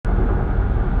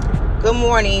Good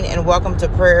morning and welcome to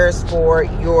Prayers for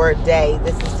Your Day.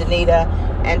 This is Danita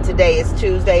and today is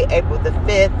Tuesday, April the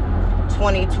 5th,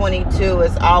 2022.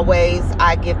 As always,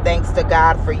 I give thanks to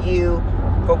God for you,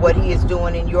 for what He is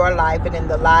doing in your life and in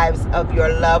the lives of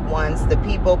your loved ones, the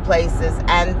people, places,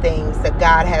 and things that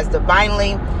God has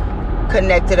divinely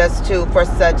connected us to for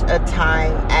such a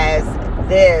time as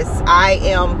this. I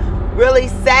am really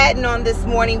saddened on this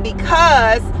morning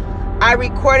because I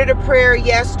recorded a prayer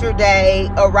yesterday,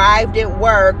 arrived at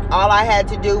work. All I had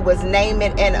to do was name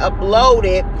it and upload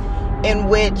it, in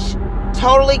which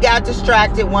totally got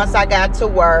distracted once I got to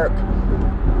work.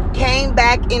 Came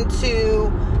back into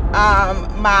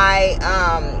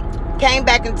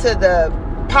the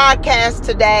podcast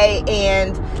today,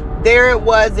 and there it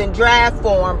was in draft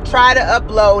form. Try to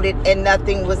upload it and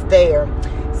nothing was there.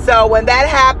 So when that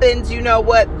happens, you know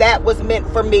what? That was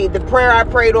meant for me. The prayer I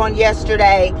prayed on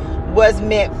yesterday was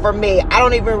meant for me. I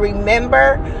don't even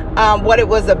remember what it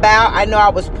was about. I know I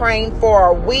was praying for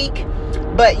a week,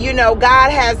 but you know, God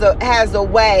has a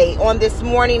way. On this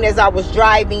morning as I was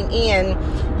driving in,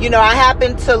 you know, I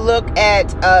happened to look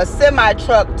at a semi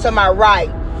truck to my right,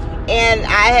 and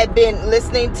I had been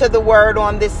listening to the word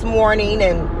on this morning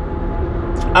and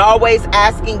always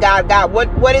asking God,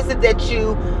 what is it that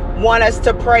you want us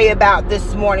to pray about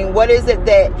this morning? What is it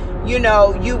that, you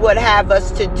know, you would have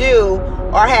us to do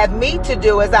or have me to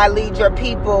do as I lead your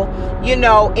people, you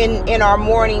know, in our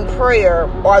morning prayer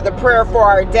or the prayer for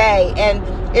our day. And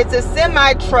it's a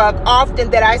semi truck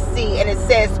often that I see, and it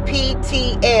says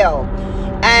PTL.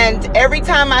 And every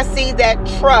time I see that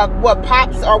truck, what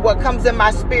pops or what comes in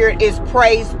my spirit is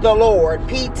praise the Lord.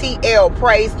 PTL,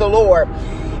 praise the Lord.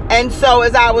 And so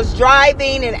as I was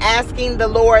driving and asking the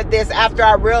Lord this, after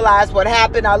I realized what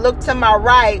happened, I looked to my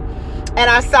right and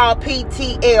I saw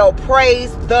PTL,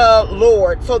 praise the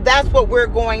Lord. So that's what we're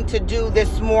going to do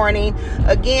this morning.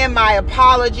 Again, my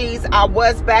apologies. I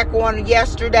was back on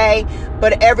yesterday,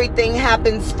 but everything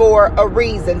happens for a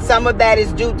reason. Some of that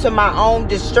is due to my own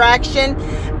distraction.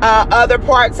 Other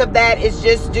parts of that is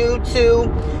just due to,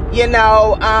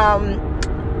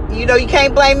 you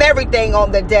can't blame everything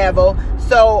on the devil.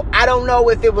 So I don't know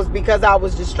if it was because I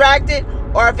was distracted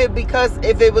or if it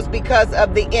was because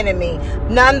of the enemy.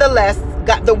 Nonetheless,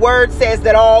 the word says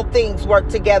that all things work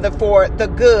together for the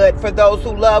good for those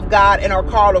who love God and are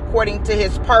called according to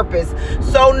His purpose.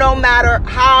 So no matter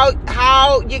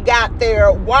how you got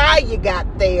there, why you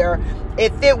got there,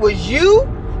 if it was you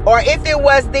or if it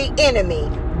was the enemy,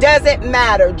 doesn't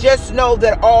matter. Just know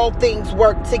that all things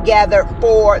work together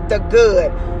for the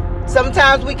good.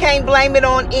 Sometimes we can't blame it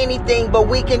on anything, but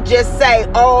we can just say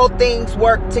all things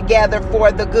work together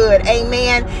for the good.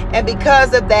 Amen. And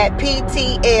because of that,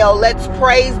 PTL, let's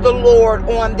praise the Lord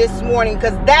on this morning,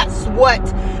 because that's what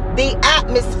the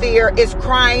atmosphere is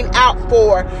crying out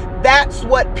for. That's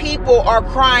what people are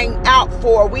crying out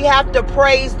for. We have to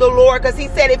praise the Lord, because He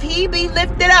said if He be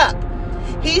lifted up,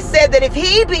 He said that if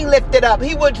He be lifted up,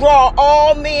 He will draw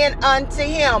all men unto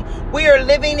Him. We are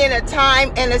living in a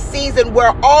time and a season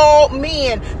where all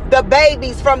men, the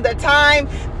babies, from the time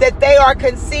that they are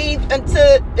conceived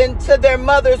into their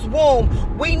mother's womb,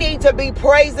 we need to be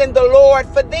praising the Lord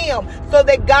for them so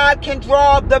that God can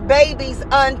draw the babies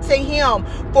unto Him.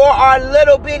 For our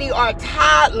little bitty, our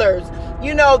toddlers,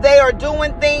 you know, they are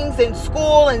doing things in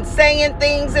school and saying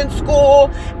things in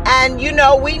school. And, you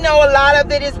know, we know a lot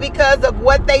of it is because of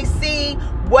what they see,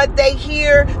 what they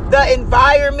hear, the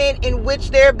environment in which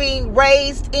they're being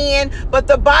raised in. But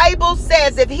the Bible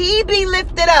says if He be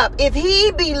lifted up,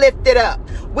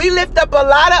 we lift up a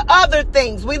lot of other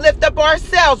things. We lift up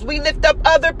ourselves. We lift up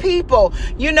other people.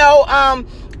 You know,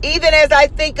 even as I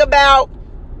think about,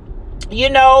 you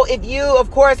know, if you,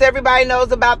 of course, everybody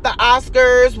knows about the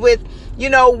Oscars with, you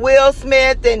know, Will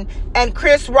Smith and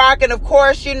Chris Rock. And of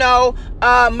course, you know,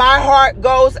 my heart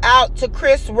goes out to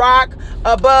Chris Rock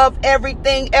above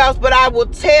everything else. But I will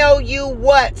tell you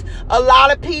what, a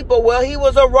lot of people, well, he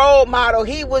was a role model.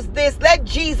 He was this. Let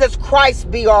Jesus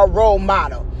Christ be our role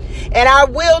model. And I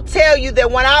will tell you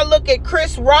that when I look at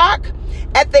Chris Rock,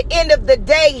 at the end of the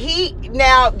day,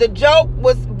 the joke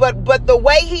was, but the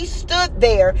way he stood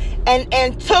there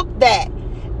and took that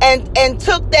and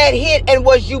took that hit and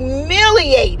was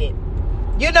humiliated.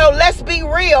 You know, let's be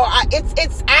real.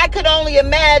 I could only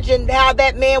imagine how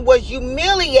that man was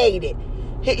humiliated.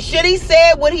 Should he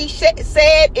said what he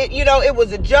said? It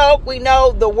was a joke. We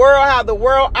know how the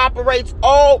world operates,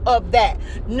 all of that.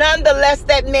 Nonetheless,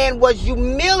 that man was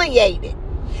humiliated.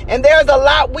 And there's a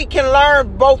lot we can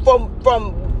learn both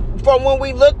from when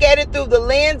we look at it through the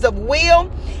lens of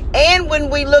Will, and when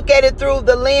we look at it through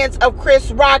the lens of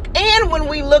Chris Rock, and when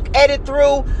we look at it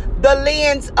through the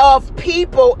lens of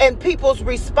people and people's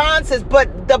responses.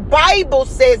 But the Bible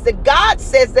says that God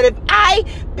says that if I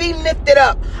be lifted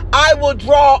up, I will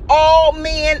draw all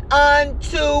men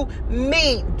unto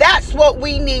me. That's what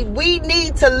we need. We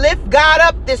need to lift God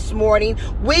up this morning.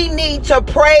 We need to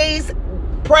praise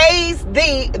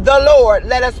thee, the Lord.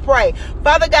 Let us pray.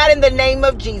 Father God, in the name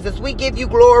of Jesus, we give you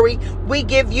glory, we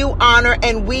give you honor,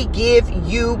 and we give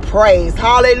you praise.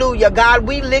 Hallelujah. God,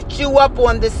 we lift you up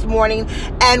on this morning,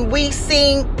 and we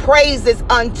sing praises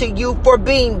unto you for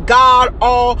being God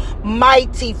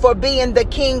Almighty, for being the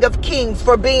King of Kings,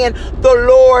 for being the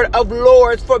Lord of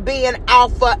Lords, for being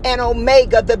Alpha and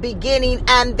Omega, the beginning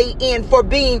and the end, for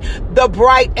being the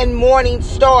bright and morning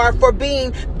star, for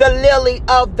being the lily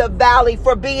of the valley,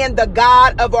 for being the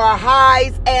God of our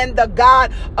highs and the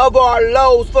God of our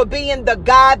lows, for being the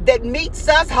God that meets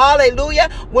us, hallelujah,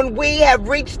 when we have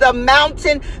reached the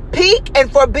mountain peak,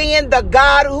 and for being the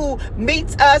God who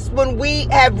meets us when we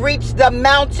have reached the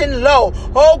mountain low.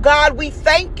 Oh God, we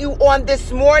thank you on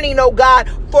this morning, oh God,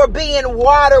 for being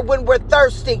water when we're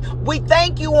thirsty. We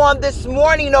thank you on this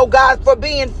morning, oh God, for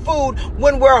being food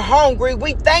when we're hungry.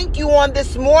 We thank you on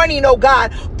this morning, oh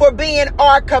God, for being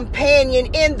our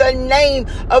companion in the name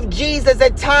of Jesus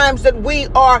at times that we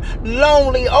are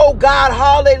lonely, oh God,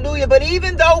 hallelujah. But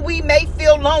even though we may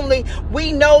feel lonely,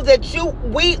 we know that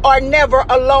we are never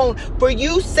alone. For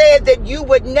you said that you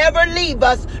would never leave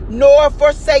us nor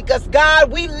forsake us.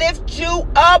 God, we lift you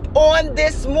up on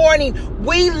this morning.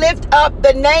 We lift up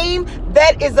the name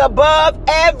that is above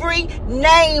every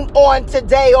name on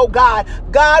today, oh God.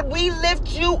 God, we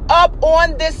lift you up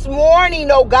on this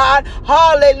morning, oh God.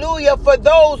 Hallelujah. For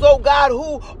those, oh God,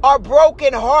 who are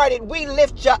brokenhearted, we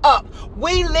lift you up.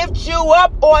 We lift you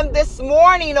up on this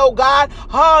morning, oh God.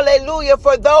 Hallelujah.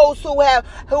 For those who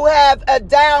have a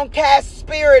downcast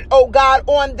spirit, oh God,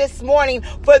 on this morning.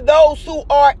 For those who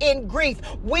are in grief,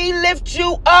 we lift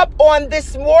you up on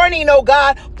this morning, oh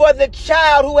God. For the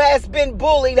child who has been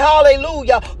bullied,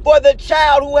 hallelujah. For the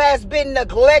child who has been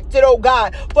neglected, oh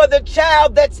God. For the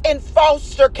child that's in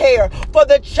foster care. For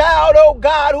the child, oh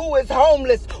God, who is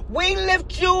homeless. We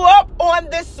lift you up on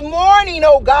this morning,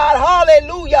 oh God.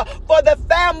 Hallelujah. For the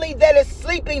family that is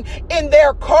sleeping in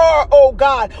their car, oh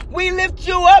God. We lift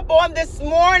you up on this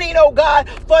morning, oh God.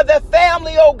 For the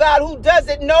family, oh God, who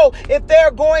doesn't know if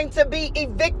they're going to be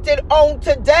evicted on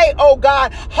today, oh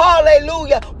God.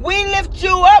 Hallelujah. We lift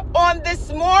you up on this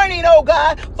morning, oh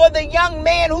God, for the young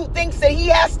man who thinks that he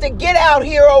has to get out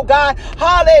here, oh God.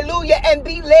 Hallelujah. And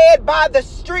be led by the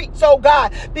streets, oh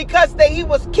God, because he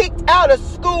was kicked out of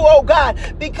school, oh God,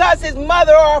 because his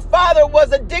mother or father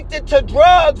was addicted to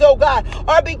drugs, oh God,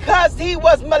 or because he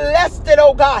was molested,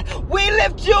 oh God. We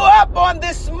lift you up on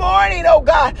this morning, oh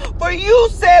God, for you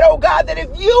said, oh God, that if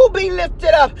you be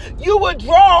lifted up, you would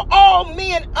draw all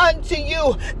men unto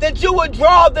you, that you would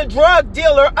draw the drug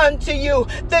dealer unto you,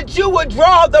 that you would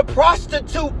draw the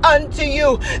prostitute unto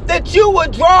you, that you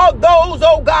would draw those,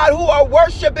 oh God, who are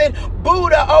worshiping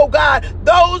Buddha, oh God,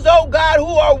 those, oh God,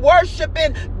 who are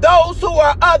worshiping those who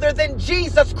are other than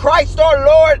Jesus Christ, our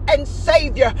Lord and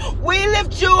Savior. We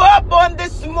lift you up on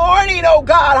this morning, oh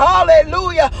God,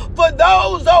 hallelujah, for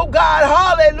those, oh God,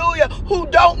 hallelujah, who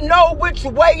don't know which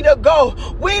way to go.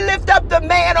 We lift up the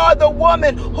man or the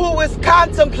woman who is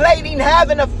contemplating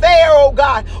having an affair, oh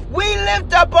God. We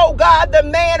lift up, oh God, the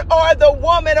man or the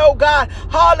woman, oh God,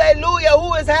 hallelujah,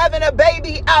 who is having a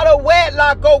baby out of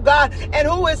wedlock, oh God, and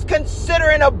who is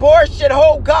considering abortion,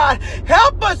 oh God.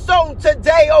 Help us on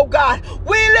today, oh God.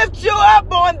 We lift you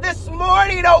up on this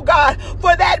morning, oh God,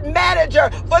 for that manager,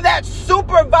 for that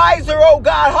supervisor, oh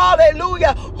God,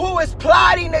 hallelujah, who is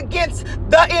plotting against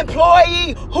the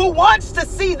employee, who wants to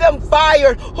see them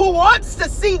fired, who wants to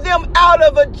see them out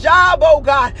of a job, oh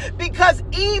God, because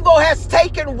evil has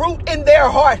taken root in their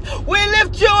heart. We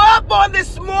lift you up on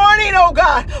this morning, oh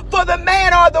God, for the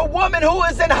man or the woman who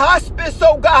is in hospice,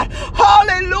 oh God,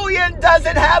 hallelujah, and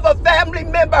doesn't have a family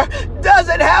member,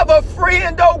 doesn't have a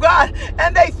friend, oh God,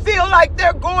 and they feel like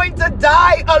they're going to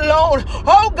die alone.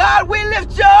 Oh God, we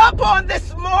lift you up on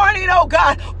this morning, oh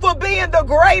God, for being the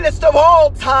greatest of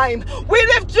all time. We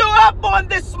lift you up on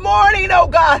this morning, oh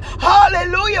God,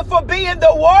 hallelujah, for being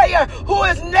the warrior who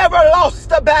has never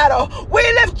lost a battle. We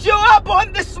lift you up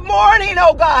on this morning,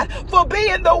 oh God, for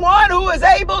being the one who is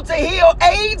able to heal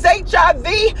AIDS, HIV,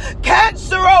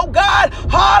 cancer, oh God,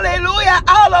 hallelujah,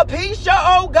 alopecia,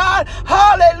 oh God,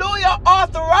 hallelujah,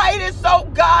 arthritis, oh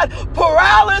God,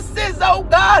 paralysis, oh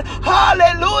God,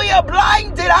 hallelujah,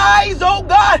 blinded eyes, oh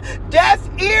God, deaf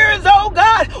ears, oh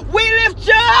God. We lift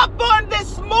you up on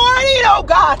this morning, oh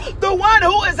God. God. The one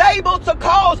who is able to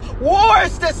cause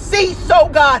wars to cease, oh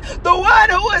God. The one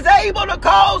who is able to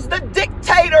cause the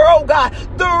dictator, oh God,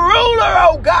 the ruler,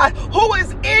 oh God, who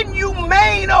is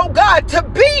inhumane, oh God, to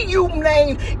be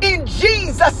humane in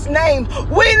Jesus' name.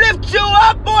 We lift you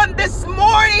up on this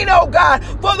morning, oh God,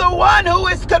 for the one who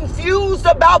is confused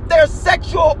about their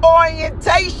sexual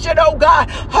orientation, oh God.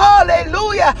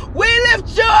 Hallelujah. We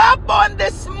lift you up on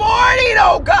this morning,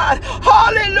 oh God.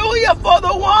 Hallelujah. For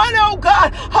the one, oh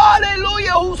God,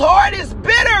 hallelujah, whose heart is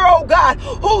bitter, oh God,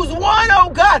 whose one,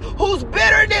 oh God, whose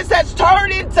bitterness has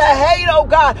turned into hate, oh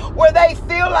God, where they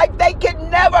feel like they can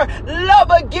never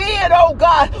love again, oh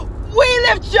God. We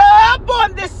lift you up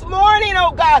on this morning,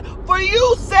 oh God, for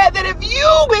you said that if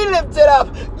you be lifted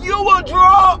up, you will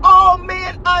draw all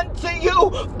men unto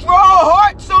you. Draw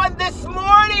hearts on this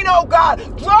morning, oh God.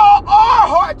 Draw our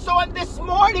hearts on this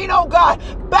morning, oh God,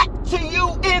 back to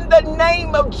you in the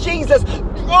name of Jesus.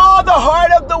 Draw the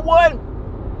heart of the one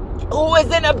who is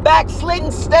in a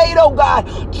backslidden state, oh God.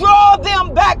 Draw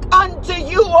them back unto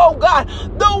you, oh God.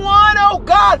 The one, oh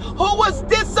God, who was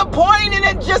disappointed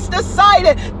and just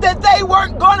decided that they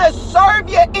weren't going to serve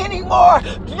you anymore.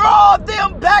 Draw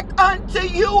them back unto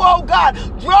you, oh God.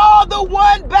 Draw the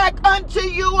one back unto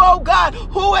you, oh God,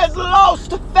 who has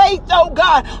lost faith, oh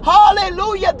God.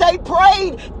 Hallelujah. They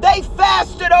prayed, they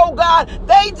fasted, oh God.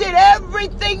 They did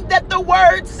everything that the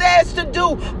word says to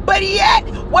do, but yet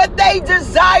what they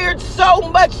desired so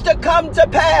much to come to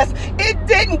pass, it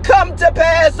didn't come to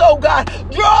pass, oh God.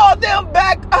 Draw them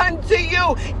back unto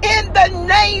you in the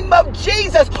name of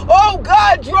Jesus. Oh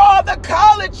God, draw the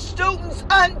college students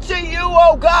unto you,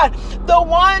 oh God. The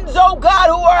ones, oh God,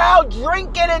 who are out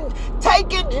drinking and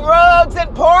taking drugs and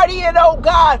partying, oh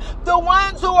God. The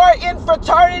ones who are in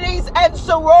fraternities and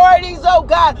sororities, oh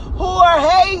God, who are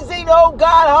hazing, oh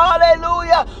God.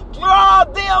 Hallelujah. Draw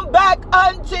them back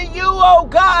unto you, oh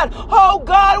God. Oh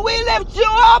God, we lift you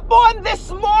up on this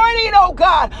morning, oh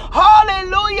God.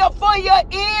 Hallelujah, for your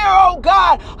ear, oh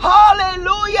God.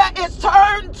 Hallelujah, is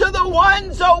turned to the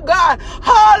ones, oh God.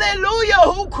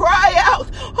 Hallelujah, who cry out.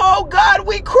 Oh God,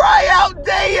 we cry out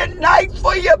day and night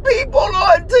for your people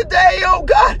on today, oh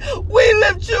God. We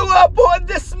lift you up on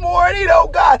this morning, oh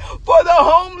God, for the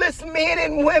homeless men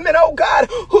and women, oh God,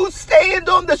 who stand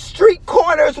on the street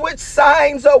corners with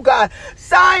signs, oh God.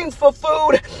 Signs for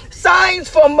food, signs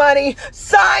for money,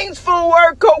 signs for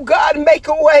work, oh God. Make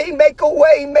a way, make a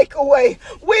way, make a way.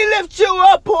 We lift you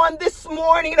up on this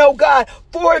morning, oh God,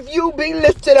 for if you be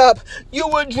lifted up, you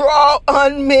will draw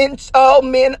all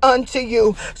men unto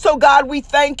you. So God, we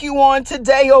thank you on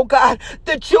today, oh God,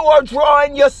 that you are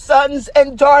drawing your sons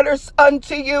and daughters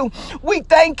unto you. We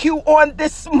thank you on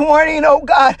this morning, oh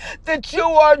God, that you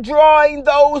are drawing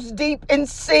those deep in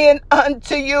sin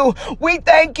unto you. We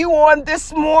thank you on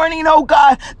this morning, oh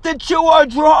God, that you are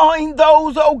drawing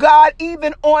those, oh God,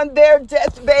 even on their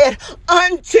deathbed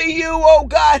unto you, oh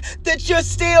God, that you're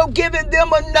still giving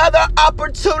them another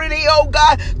opportunity, oh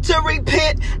God, to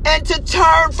repent and to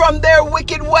turn from their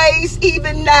wicked ways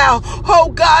even now.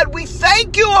 Oh God, we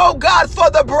thank you, oh God, for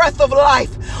the breath of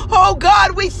life. Oh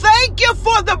God, we thank you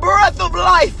for the breath of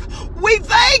life. We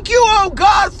thank you, oh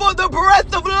God, for the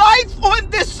breath of life on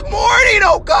this morning,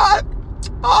 oh God.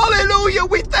 Hallelujah.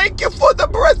 We thank you for the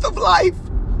breath of life.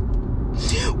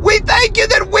 We thank you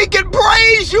that we can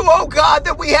praise you, oh God,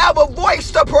 that we have a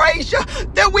voice to praise you,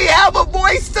 that we have a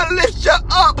voice to lift you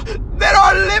up, that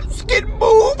our lips can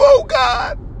move, oh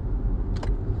God.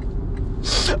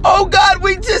 Oh God,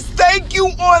 we just thank you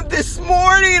on this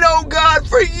morning, oh God,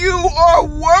 for you are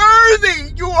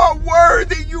worthy. You are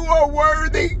worthy. You are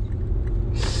worthy.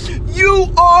 You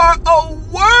are a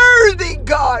worthy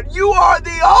God. You are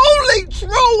the only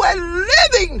true and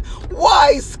living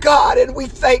wise God. And we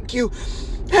thank you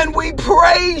and we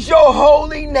praise your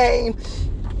holy name.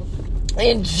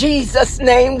 In Jesus'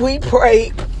 name we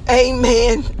pray.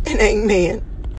 Amen and amen.